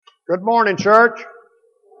Good morning, church.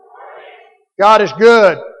 God is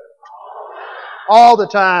good all the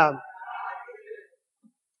time.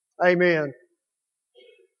 Amen.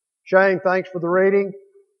 Shane, thanks for the reading.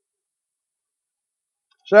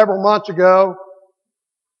 Several months ago,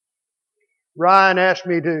 Ryan asked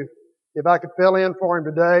me if I could fill in for him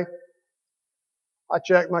today. I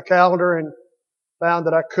checked my calendar and found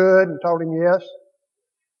that I could and told him yes.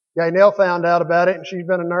 Gaynell found out about it and she's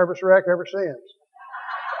been a nervous wreck ever since.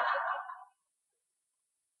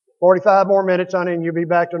 45 more minutes, honey, and you'll be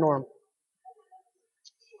back to normal.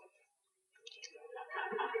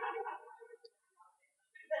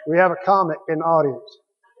 We have a comic in the audience.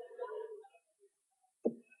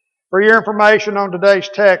 For your information on today's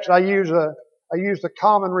text, I use the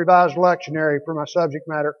Common Revised Lectionary for my subject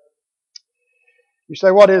matter. You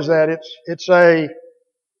say, what is that? It's a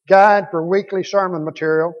guide for weekly sermon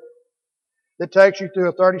material that takes you through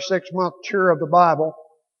a 36-month tour of the Bible.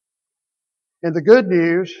 And the good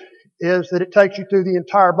news is that it takes you through the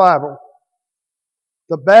entire Bible.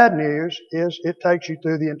 The bad news is it takes you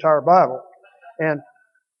through the entire Bible. And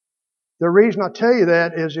the reason I tell you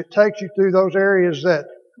that is it takes you through those areas that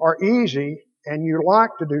are easy and you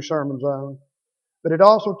like to do sermons on, but it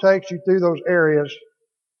also takes you through those areas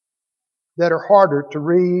that are harder to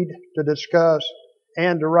read, to discuss,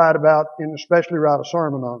 and to write about, and especially write a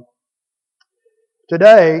sermon on.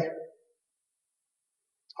 Today,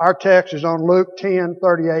 our text is on Luke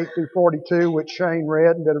 10:38 through 42, which Shane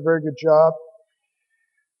read and did a very good job.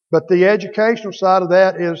 But the educational side of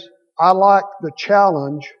that is I like the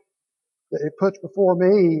challenge that it puts before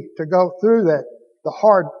me to go through that, the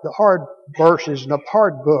hard verses and the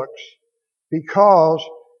hard books, because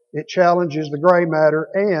it challenges the gray matter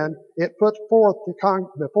and it puts forth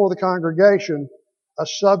before the congregation a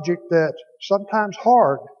subject that's sometimes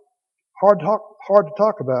hard to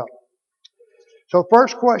talk about. So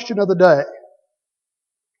first question of the day.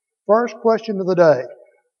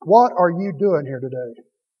 What are you doing here today?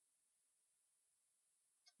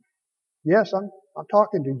 Yes, I'm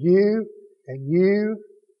talking to you and you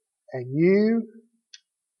and you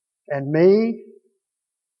and me.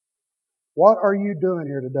 What are you doing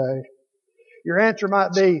here today? Your answer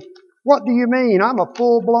might be, what do you mean? I'm a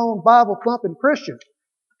full-blown Bible-thumping Christian.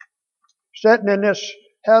 Sitting in this,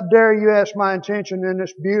 how dare you ask my intention, in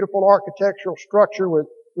this beautiful architectural structure with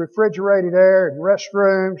refrigerated air and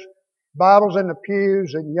restrooms, Bibles in the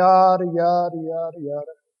pews, and yada, yada, yada,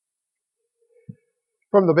 yada.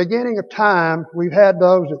 From the beginning of time, we've had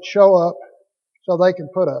those that show up so they can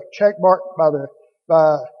put a check mark by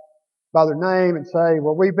their name and say,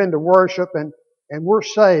 well, we've been to worship and we're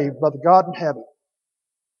saved by the God in heaven.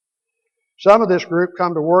 Some of this group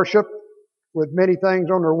come to worship with many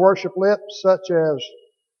things on their worship lips, such as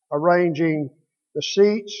arranging the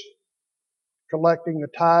seats, collecting the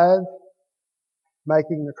tithe,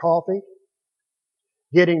 making the coffee,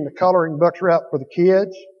 getting the coloring books out for the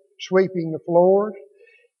kids, sweeping the floors,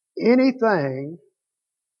 anything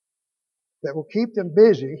that will keep them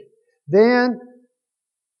busy, then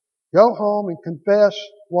go home and confess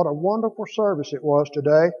what a wonderful service it was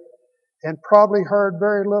today and probably heard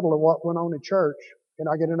very little of what went on in church. Can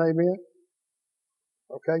I get an amen?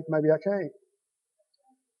 Okay, maybe I can't.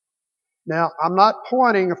 Now, I'm not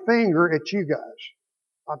pointing a finger at you guys.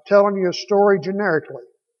 I'm telling you a story generically.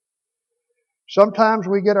 Sometimes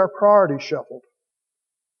we get our priorities shuffled.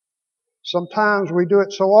 Sometimes we do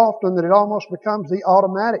it so often that it almost becomes the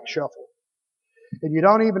automatic shuffle. And you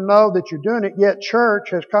don't even know that you're doing it, yet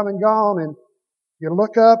church has come and gone, and you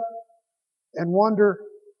look up and wonder,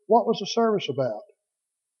 what was the service about?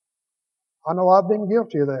 I know I've been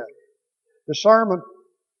guilty of that. The sermon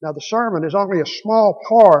is only a small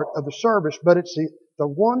part of the service, but it's the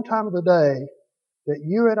one time of the day that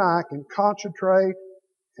you and I can concentrate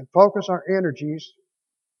and focus our energies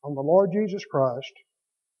on the Lord Jesus Christ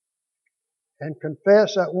and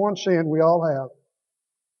confess that one sin we all have.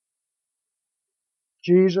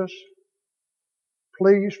 Jesus,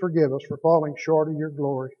 please forgive us for falling short of your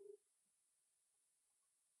glory.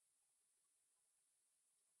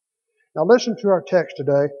 Now listen to our text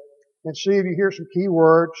today and see if you hear some key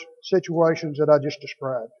words, situations that I just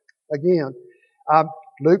described. Again,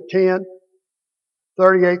 Luke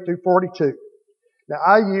 10:38 through 42. Now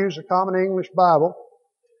I use the Common English Bible,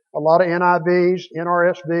 a lot of NIVs,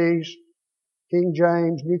 NRSVs, King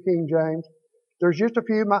James, New King James. There's just a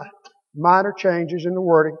few minor changes in the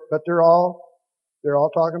wording, but they're all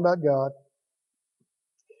talking about God.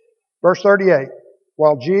 Verse 38.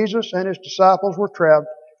 While Jesus and His disciples were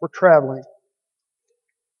traveling,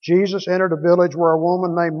 Jesus entered a village where a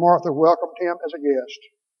woman named Martha welcomed Him as a guest.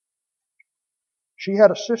 She had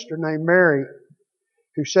a sister named Mary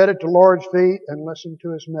who sat at the Lord's feet and listened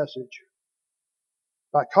to his message.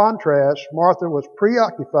 By contrast, Martha was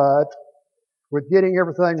preoccupied with getting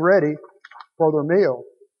everything ready for their meal.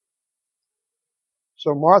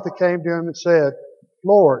 So Martha came to him and said,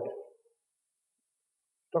 Lord,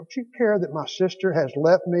 don't you care that my sister has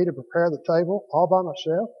left me to prepare the table all by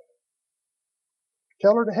myself?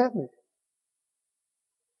 Tell her to help me.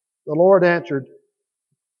 The Lord answered,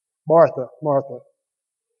 Martha, Martha,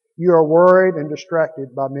 you are worried and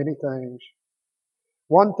distracted by many things.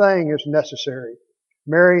 One thing is necessary.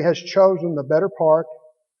 Mary has chosen the better part.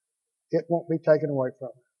 It won't be taken away from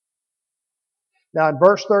her. Now in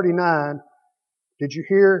verse 39, did you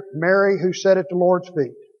hear Mary who sat at the Lord's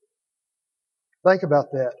feet? Think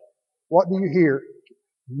about that. What do you hear?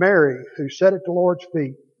 Mary who sat at the Lord's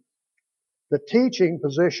feet. The teaching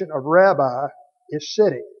position of rabbi is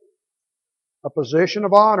sitting, a position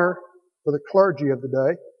of honor for the clergy of the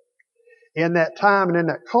day. In that time and in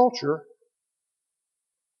that culture,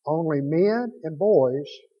 only men and boys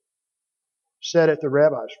sat at the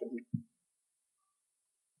rabbi's feet.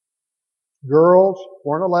 Girls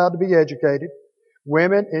weren't allowed to be educated.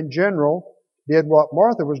 Women in general did what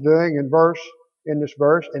Martha was doing in this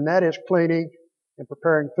verse, and that is cleaning and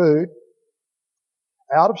preparing food,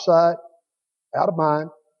 out of sight, out of mind,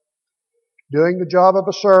 doing the job of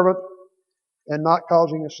a servant and not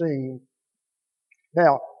causing a scene.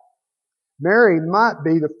 Now, Mary might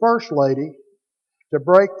be the first lady to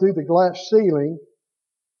break through the glass ceiling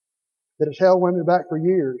that has held women back for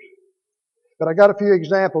years. But I got a few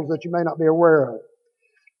examples that you may not be aware of.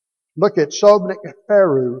 Look at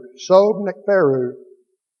Sobekneferu. Sobekneferu,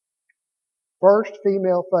 first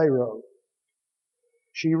female pharaoh.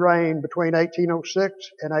 She reigned between 1806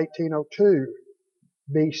 and 1802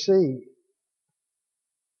 BC.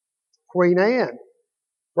 Queen Anne,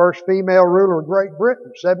 first female ruler of Great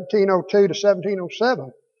Britain, 1702 to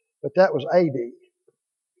 1707, but that was AD.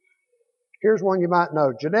 Here's one you might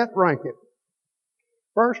know. Jeannette Rankin,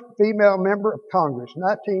 first female member of Congress,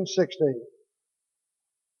 1916.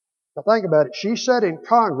 Now think about it. She sat in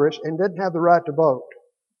Congress and didn't have the right to vote.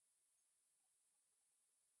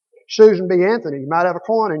 Susan B. Anthony, you might have a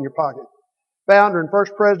coin in your pocket. Founder and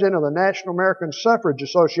first president of the National American Suffrage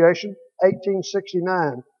Association,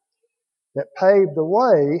 1869, that paved the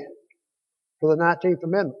way for the 19th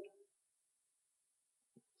Amendment.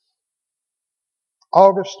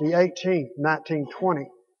 August the 18th, 1920,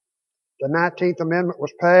 the 19th Amendment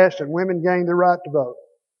was passed and women gained the right to vote.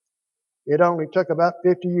 It only took about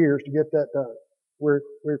 50 years to get that done. We're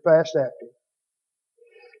fast acting.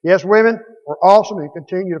 Yes, women are awesome and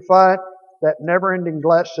continue to fight that never-ending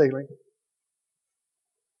glass ceiling.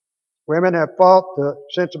 Women have fought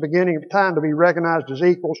since the beginning of time to be recognized as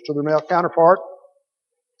equals to their male counterpart.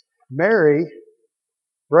 Mary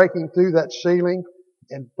breaking through that ceiling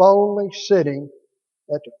and boldly sitting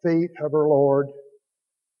at the feet of her Lord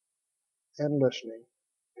and listening.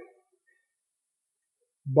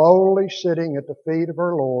 Boldly sitting at the feet of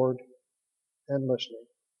her Lord and listening.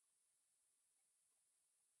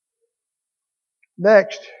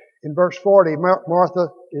 Next, in verse 40, Martha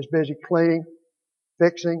is busy cleaning,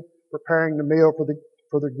 fixing, preparing the meal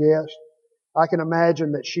for the guests. I can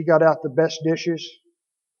imagine that she got out the best dishes,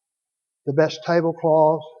 the best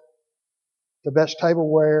tablecloths, the best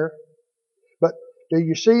tableware. But do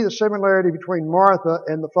you see the similarity between Martha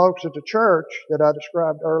and the folks at the church that I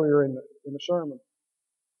described earlier in the sermon?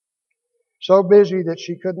 So busy that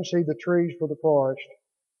she couldn't see the trees for the forest.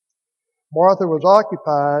 Martha was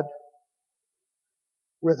occupied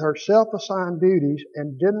with her self-assigned duties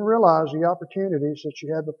and didn't realize the opportunities that she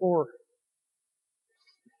had before her.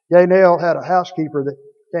 Gaynell had a housekeeper that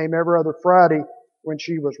came every other Friday when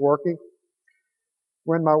she was working.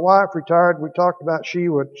 When my wife retired, we talked about she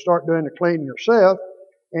would start doing the cleaning herself,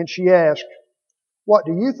 and she asked, "What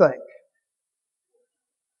do you think?"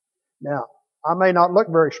 Now, I may not look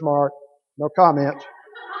very smart, no comment.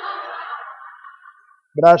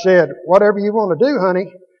 But I said, "Whatever you want to do,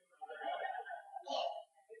 honey.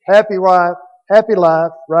 Happy wife, happy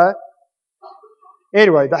life, right?"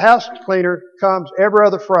 Anyway, the house cleaner comes every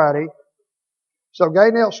other Friday. So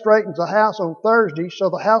Gaynell straightens the house on Thursday so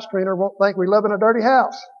the house cleaner won't think we live in a dirty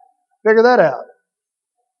house. Figure that out.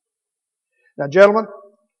 Now, gentlemen,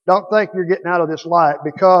 don't think you're getting out of this light,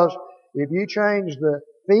 because if you change the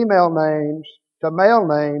female names to male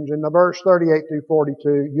names in the verse 38 through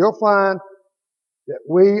 42, you'll find that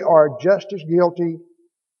we are just as guilty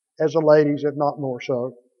as the ladies, if not more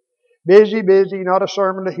so. Busy, busy, not a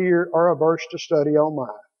sermon to hear or a verse to study on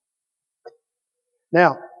mine.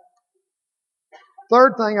 Now,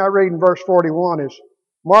 third thing I read in verse 41 is,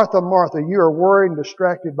 Martha, Martha, you are worried and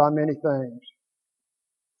distracted by many things.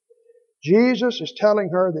 Jesus is telling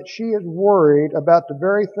her that she is worried about the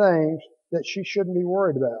very things that she shouldn't be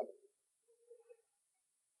worried about.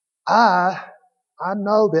 I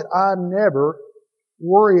know that I never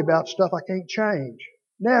worry about stuff I can't change.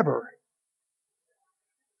 Never.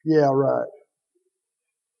 Yeah, right.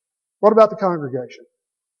 What about the congregation?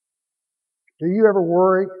 Do you ever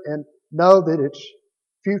worry and know that it's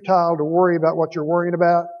futile to worry about what you're worrying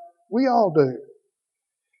about? We all do.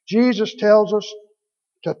 Jesus tells us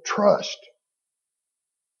to trust.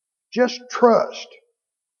 Just trust.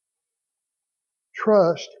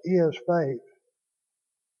 Trust is faith.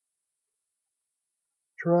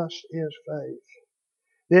 Trust is faith.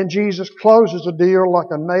 Then Jesus closes the deal like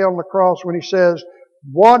a nail in the cross when he says,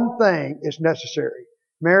 one thing is necessary.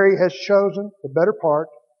 Mary has chosen the better part.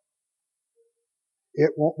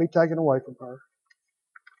 It won't be taken away from her.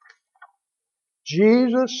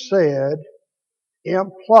 Jesus said,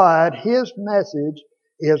 implied, his message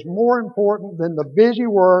is more important than the busy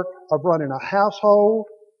work of running a household,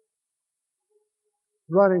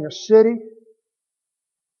 running a city,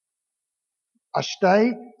 a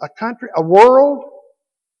state, a country, a world.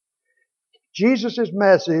 Jesus'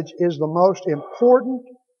 message is the most important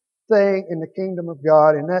thing in the kingdom of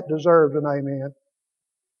God, and that deserves an amen.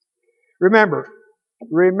 Remember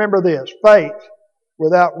this. Faith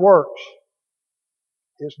without works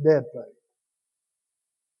is dead faith.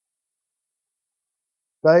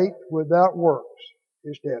 Faith without works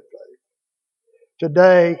is dead faith.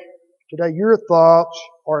 Today, your thoughts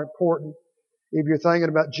are important if you're thinking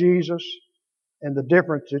about Jesus and the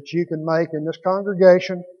difference that you can make in this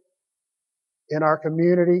congregation, in our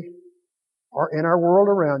community, or in our world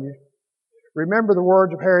around you. Remember the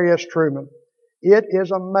words of Harry S. Truman. It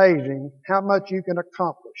is amazing how much you can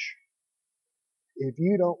accomplish if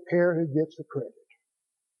you don't care who gets the credit.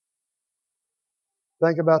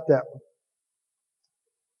 Think about that one.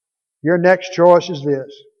 Your next choice is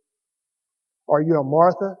this. Are you a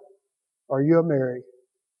Martha? Or are you a Mary?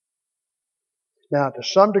 Now, to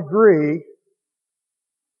some degree,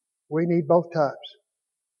 we need both types.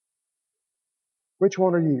 Which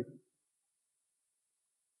one are you?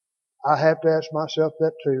 I have to ask myself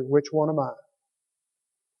that too. Which one am I?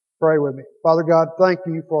 Pray with me. Father God, thank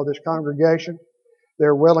you for this congregation,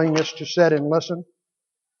 their willingness to sit and listen,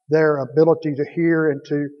 their ability to hear and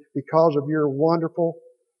to, because of your wonderful,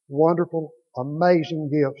 wonderful, amazing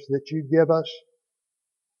gifts that you give us.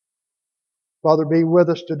 Father, be with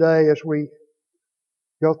us today as we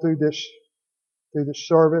go through this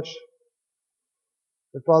service.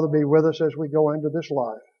 And Father, be with us as we go into this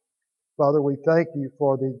life. Father, we thank you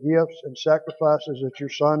for the gifts and sacrifices that your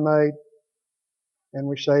Son made. And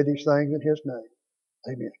we say these things in his name.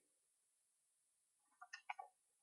 Amen.